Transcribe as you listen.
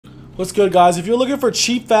What's good, guys? If you're looking for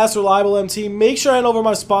cheap, fast, reliable MT, make sure to head over to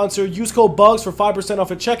my sponsor. Use code BUGS for 5% off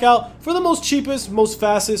at checkout for the most cheapest, most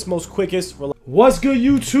fastest, most quickest. What's good,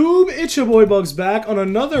 YouTube? It's your boy Bugs back on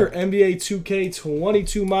another NBA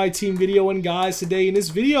 2K22 My Team video. And guys, today in this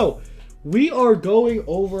video, we are going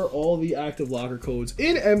over all the active locker codes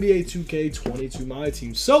in NBA 2K22 My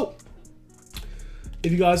Team. So,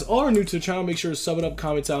 if you guys are new to the channel, make sure to sub it up,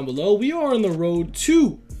 comment down below. We are on the road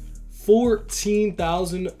to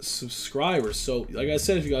 14,000 subscribers. So, like I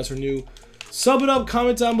said, if you guys are new, sub it up,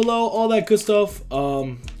 comment down below, all that good stuff.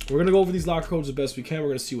 We're gonna go over these locker codes the best we can. We're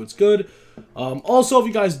gonna see what's good. Also, if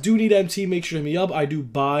you guys do need MT, make sure to hit me up. I do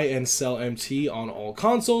buy and sell MT on all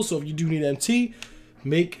consoles. So if you do need MT,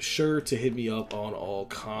 make sure to hit me up on all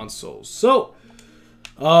consoles. So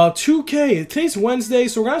 2K, today's Wednesday,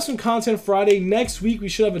 so we're gonna have some content Friday. Next week we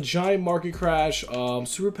should have a giant market crash.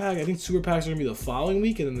 Super Pack, I think Super Packs are gonna be the following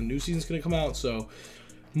week, and then the new season's gonna come out. So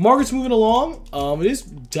market's moving along. It is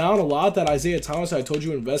down a lot. That Isaiah Thomas I told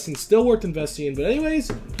you invest in, still worth investing in. But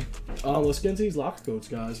anyways, let's get into these locker codes,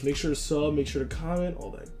 guys. Make sure to sub, make sure to comment,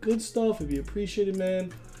 all that good stuff. It'd be appreciated,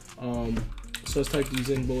 man. So let's type these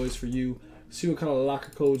in, boys, for you. See what kind of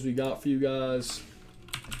locker codes we got for you guys.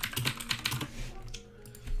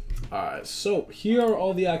 Alright, so here are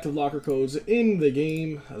all the active locker codes in the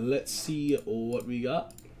game. Let's see what we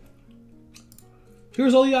got.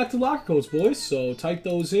 Here's all the active locker codes, boys. So type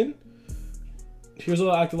those in. Here's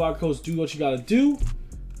all the active locker codes. Do what you gotta do.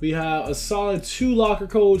 We have a solid 2 locker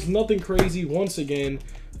codes. Nothing crazy. Once again,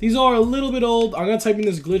 these are a little bit old. I'm gonna type in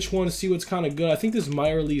this glitch one to see what's kind of good. I think this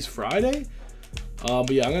might release Friday.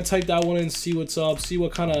 But yeah, I'm gonna type that one in, see what's up, see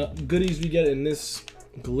what kind of goodies we get in this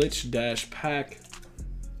glitch dash pack.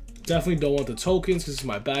 Definitely don't want the tokens because it's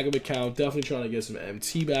my backup account. Definitely trying to get some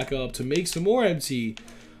MT back up to make some more MT.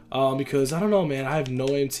 Because I don't know, man, I have no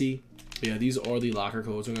MT. But yeah, these are the locker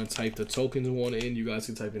codes. I'm gonna type the tokens one in. You guys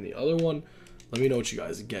can type in the other one. Let me know what you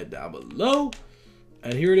guys get down below.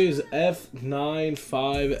 And here it is,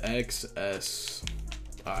 F95XS.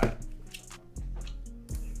 Alright.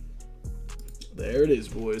 There it is,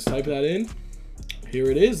 boys. Type that in.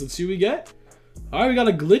 Here it is. Let's see what we get. Alright, we got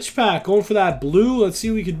a glitch pack. Going for that blue. Let's see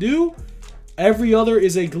what we can do. Every other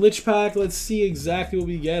is a glitch pack. Let's see exactly what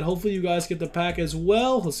we get. Hopefully you guys get the pack as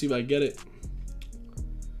well. Let's see if I get it.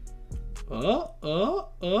 Alright,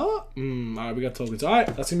 we got tokens. Alright,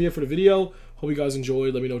 that's gonna be it for the video. Hope you guys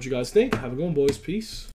enjoyed. Let me know what you guys think. Have a good one, boys. Peace.